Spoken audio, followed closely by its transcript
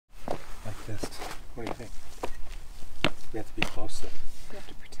test. What do you think? We have to be close to it. You have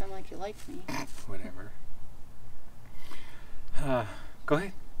to pretend like you like me. Whatever. Go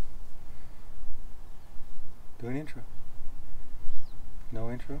ahead. Do an intro.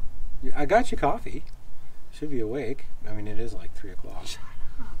 No intro? I got you coffee. Should be awake. I mean, it is like 3 o'clock. Shut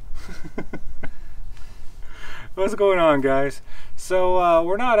up. What's going on, guys? So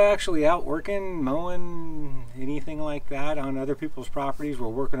we're not actually out working, mowing, anything like that on other people's properties. We're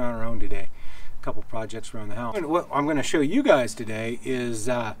working on our own today. A couple projects around the house. And what I'm going to show you guys today is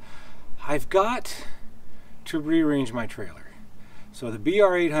I've got to rearrange my trailer. So the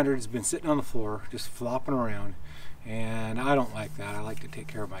BR800 has been sitting on the floor, just flopping around, and I don't like that. I like to take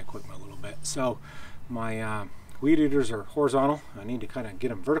care of my equipment a little bit. So my weed eaters are horizontal. I need to kind of get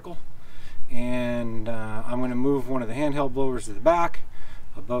them vertical. And I'm going to move one of the handheld blowers to the back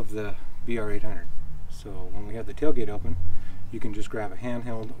above the BR800. So when we have the tailgate open, you can just grab a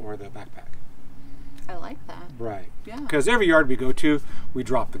handheld or the backpack. I like that. Right. Yeah. Because every yard we go to, we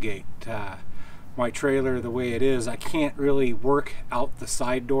drop the gate. My trailer, the way it is, I can't really work out the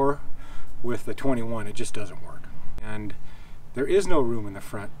side door with the 21. It just doesn't work. And there is no room in the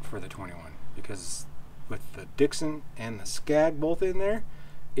front for the 21 because with the Dixon and the Skag both in there,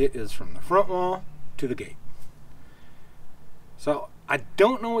 it is from the front wall to the gate. So I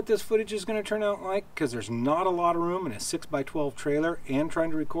don't know what this footage is going to turn out like because there's not a lot of room in a 6x12 trailer and trying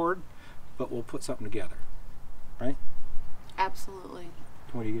to record, but we'll put something together, right? Absolutely.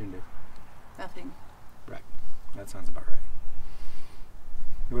 What are you going to do? Nothing. Right. That sounds about right.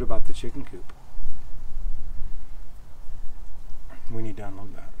 What about the chicken coop? We need to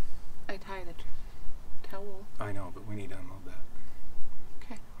unload that. I tied a towel. I know, but we need to unload that.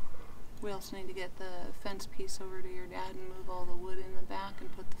 Okay. We also need to get the fence piece over to your dad and move all the wood in the back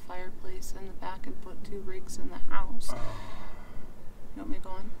and put the fireplace in the back and put 2 rigs in the house. Oh, You want me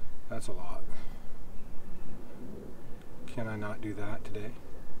going? that's a lot. Can I not do that today?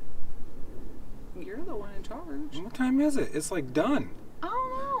 You're the one in charge. What time is it? It's like done. I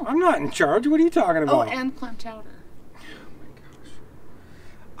don't know. I'm not in charge. What are you talking Oh, about? and clam chowder.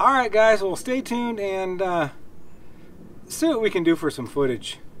 All right, guys. Well, stay tuned and see what we can do for some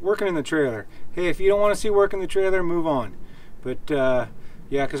footage. Working in the trailer. Hey, if you don't want to see work in the trailer, move on. But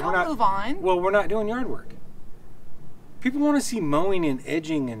yeah, because we're not. Move on. Well, we're not doing yard work. People want to see mowing and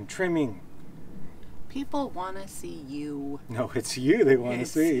edging and trimming. People want to see you. No, it's you they want to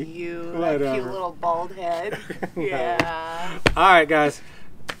see. It's you, Whatever. that cute little bald head. Yeah. All right, guys,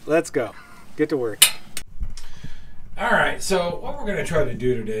 let's go. Get to work. All right, so what we're going to try to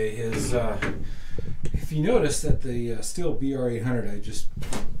do today is, if you notice that the Stihl BR800, I just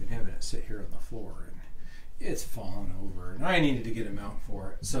been having it sit here on the floor, and it's falling over, and I needed to get a mount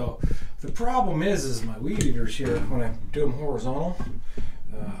for it. So the problem is my weed eaters here, when I do them horizontal,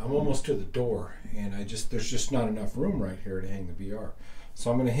 I'm almost to the door, and there's just not enough room right here to hang the BR. So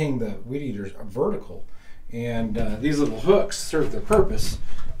I'm going to hang the weed eaters vertical, and these little hooks serve their purpose.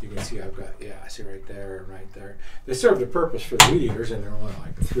 You can see I've got, I see right there and right there. They serve the purpose for the weed eaters, and they're only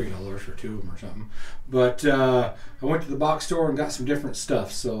like $3 for 2 of them or something. But I went to the box store and got some different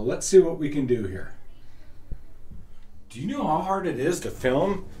stuff, so let's see what we can do here. Do you know how hard it is to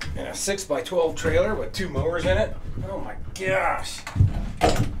film in a 6x12 trailer with 2 mowers in it? Oh my gosh.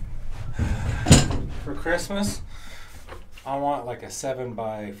 For Christmas, I want like a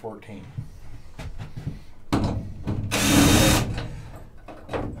 7x14.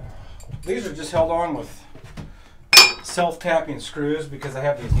 These are just held on with self-tapping screws because I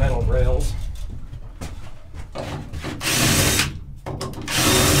have these metal rails.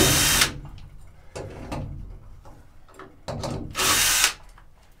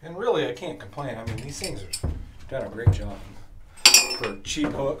 And really, I can't complain. I mean, these things have done a great job for cheap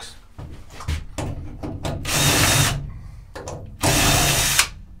hooks.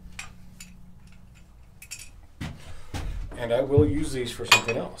 And I will use these for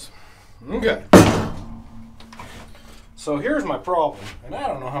something else. Okay. So here's my problem, and I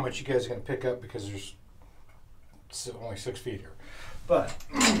don't know how much you guys are going to pick up because there's only 6 feet here. But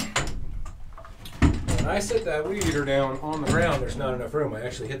when I set that weed eater down on the ground, there's not enough room. I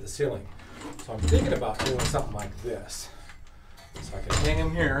actually hit the ceiling. So I'm thinking about doing something like this. So I can hang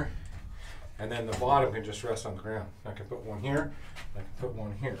them here, and then the bottom can just rest on the ground. I can put one here, I can put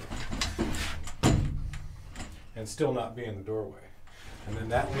one here, and still not be in the doorway. And then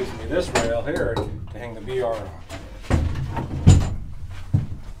that leaves me this rail here to hang the BR on.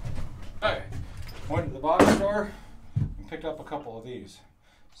 Okay, went to the box store and picked up a couple of these.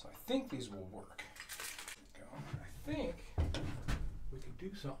 So I think these will work. There we go. I think we could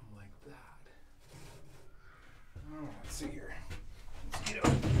do something like that. Oh, let's see here. Let's get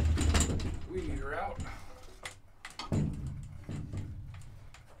it.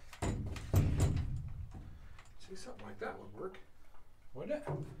 that would work, wouldn't it?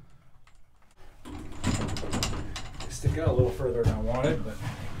 Stick out a little further than I wanted, but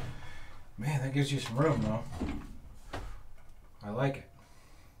man, that gives you some room though. I like it.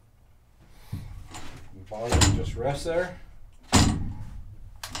 The bottom just rests there.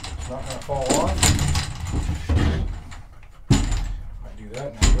 It's not going to fall on. Might do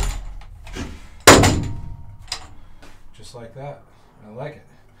that now. Just like that. I like it.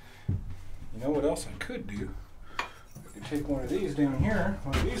 You know what else I could do? I could take one of these down here,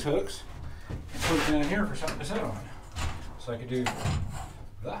 one of these hooks, and put it down here for something to sit on. So I could do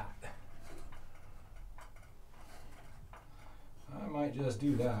that. I might just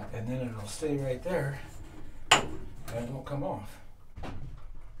do that, and then it'll stay right there, and it won't come off.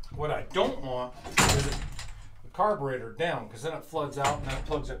 What I don't want is the carburetor down, because then it floods out and then it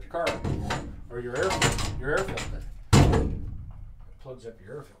plugs up your carburetor, or your air filter. It plugs up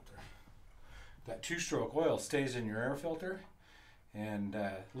your air filter. That two-stroke oil stays in your air filter, and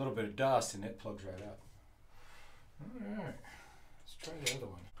a little bit of dust, and it plugs right up. All right, let's try the other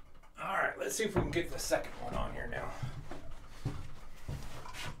one. All right, let's see if we can get the second one on here now.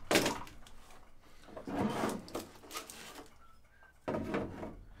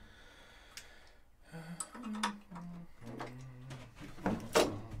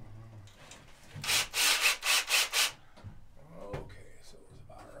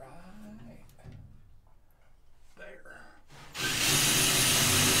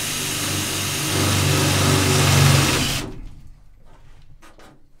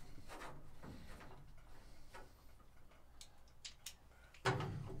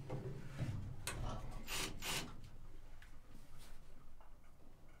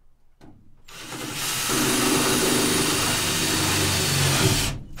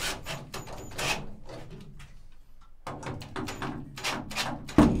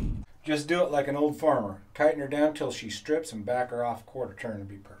 Just do it like an old farmer. Tighten her down till she strips and back her off a quarter turn to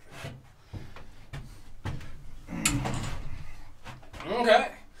be perfect. Okay.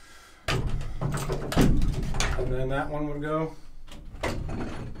 And then that one would go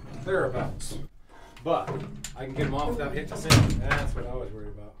thereabouts. But I can get them off without hitting the ceiling. That's what I was worried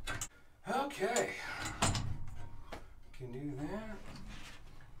about. Okay. Can do that.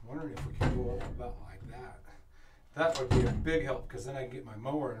 I'm wondering if we can go up about like that. That would be a big help, because then I can get my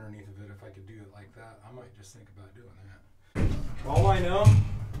mower underneath of it if I could do it like that. I might just think about doing that. All I know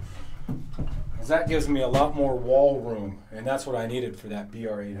is that gives me a lot more wall room, and that's what I needed for that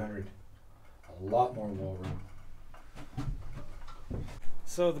BR800. A lot more wall room.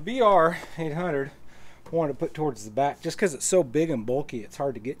 So the BR800 I wanted to put towards the back just because it's so big and bulky it's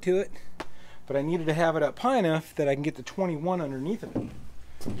hard to get to it. But I needed to have it up high enough that I can get the 21 underneath of it,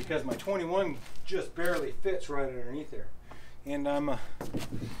 because my 21 just barely fits right underneath there. And I'm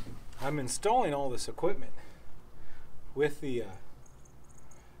installing all this equipment with the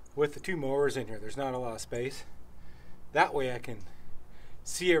two mowers in here. There's not a lot of space. That way I can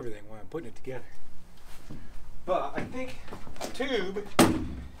see everything while I'm putting it together. But I think a tube,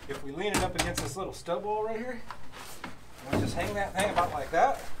 if we lean it up against this little stub wall right here, and I just hang that thing about like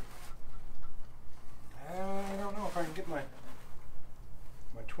that. I don't know if I can get my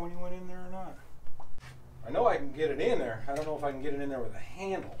 21 in there or not. I know I can get it in there. I don't know if I can get it in there with a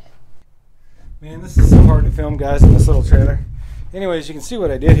handle. Man, this is so hard to film, guys, in this little trailer. Anyways, you can see what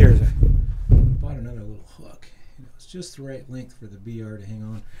I did here is I bought another little hook. And it was just the right length for the BR to hang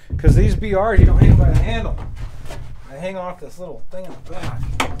on. Because these BRs, you don't hang by the handle. They hang off this little thing in the back.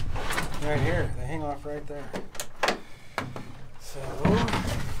 Right here. They hang off right there. So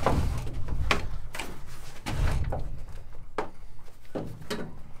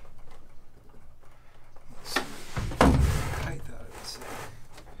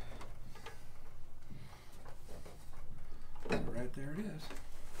there it is.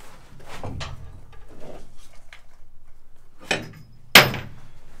 There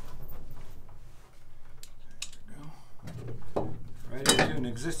we go. Right into an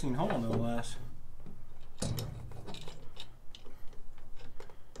existing hole, no less.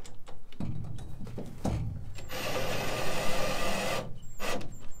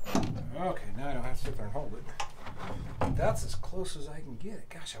 Okay, now I don't have to sit there and hold it. That's as close as I can get it.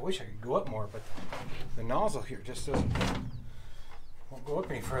 Gosh, I wish I could go up more, but the nozzle here just won't go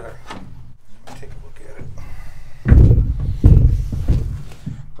up any further. Let me take a look at it.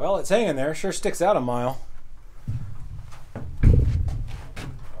 Well, it's hanging there. Sure sticks out a mile.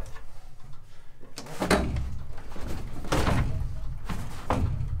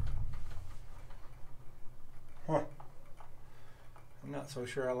 Huh. I'm not so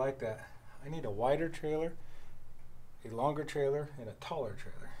sure I like that. I need a wider trailer, a longer trailer, and a taller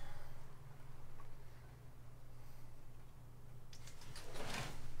trailer.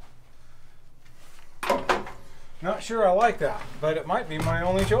 Not sure I like that, but it might be my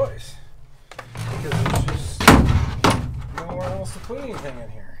only choice. Because there's just nowhere else to put anything in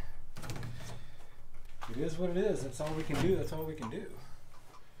here. It is what it is. That's all we can do. That's all we can do.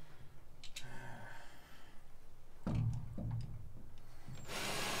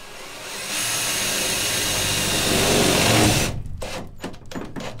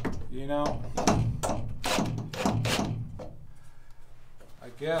 You know, I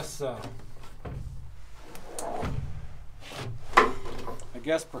guess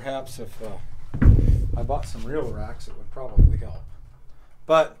perhaps if I bought some real racks, it would probably help.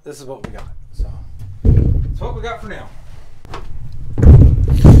 But this is what we got. So that's what we got for now.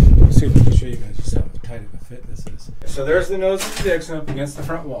 Let's see if I can show you guys just how tight of a fit this is. So there's the nose of the Dixon up against the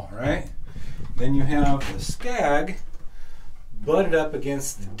front wall, right? Then you have the Skag butted up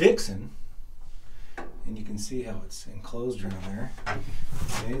against the Dixon. And you can see how it's enclosed around there.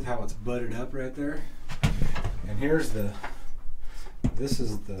 See how it's butted up right there? And here's this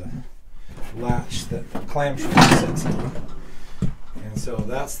is the latch that the clamshell sits on. And so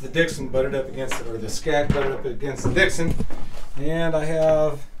that's the Dixon butted up against it, or the Skag butted up against the Dixon. And I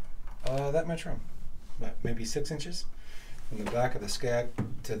have that much room, about maybe 6 inches from the back of the Skag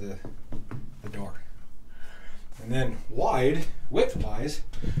to the door. And then width-wise,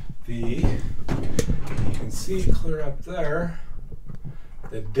 you can see clear up there,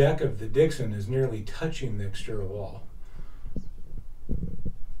 the deck of the Dixon is nearly touching the exterior wall.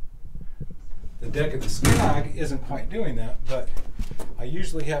 The deck of the Skag isn't quite doing that, but I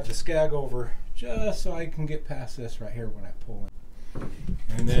usually have the Skag over just so I can get past this right here when I pull in.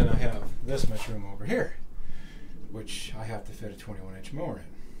 And then I have this much room over here, which I have to fit a 21-inch mower in.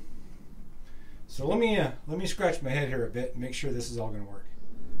 So let me scratch my head here a bit and make sure this is all going to work.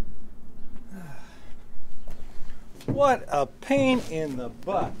 What a pain in the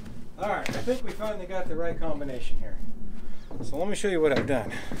butt. Alright, I think we finally got the right combination here. So let me show you what I've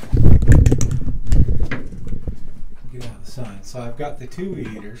done. Get out of the sun. So I've got the 2 weed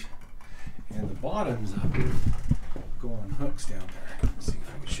eaters and the bottoms up going hooks down there. Let's see if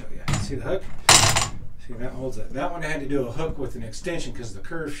I can show you. See the hook? See, that holds it. That one I had to do a hook with an extension because the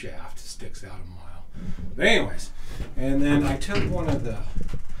curve shaft sticks out a mile. But anyways, and then I took one of the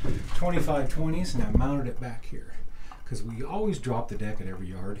 2520s and I mounted it back here because we always drop the deck at every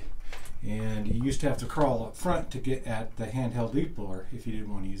yard, and you used to have to crawl up front to get at the handheld leaf blower if you didn't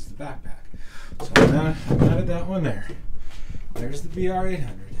want to use the backpack. So I mounted that one there. There's the BR800,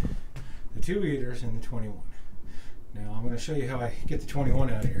 the 2 eaters, and the 21. Now I'm going to show you how I get the 21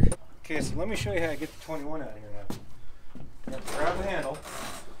 out of here. Okay, so let me show you how I get the 21 out of here now. You have to grab the handle,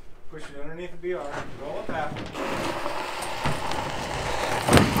 push it underneath the BR, roll it back,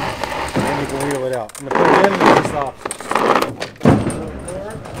 and then you can wheel it out. And to put it in, it's just opposite.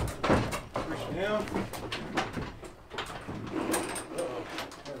 Push it down.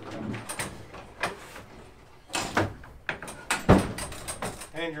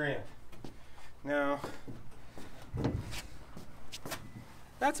 And you're in. Now,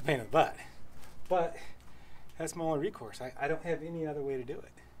 that's a pain in the butt, but that's my only recourse. I don't have any other way to do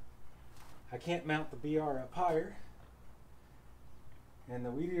it. I can't mount the BR up higher, and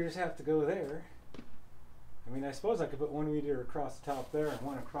the weed eaters have to go there. I mean, I suppose I could put one weed eater across the top there and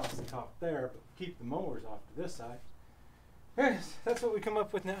one across the top there, but keep the mowers off to this side. Anyways, that's what we come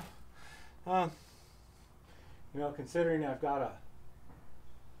up with now. You know, considering I've got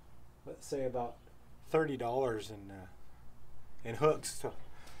let's say about $30 in hooks to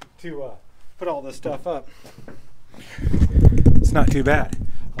put all this stuff up, it's not too bad.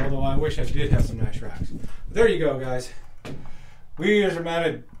 Although I wish I did have some nice racks. But there you go, guys. Weed eaters are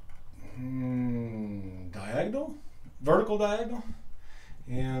mounted vertical diagonal,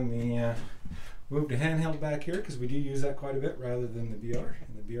 and the moved the handheld back here because we do use that quite a bit rather than the BR.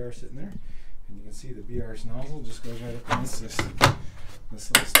 And the BR sitting there, and you can see the BR's nozzle just goes right up against this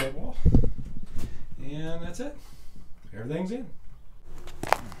little stud wall, and that's it. Everything's in.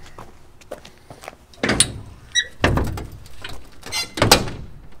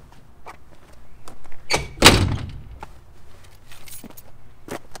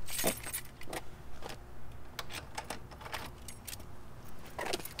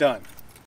 Done.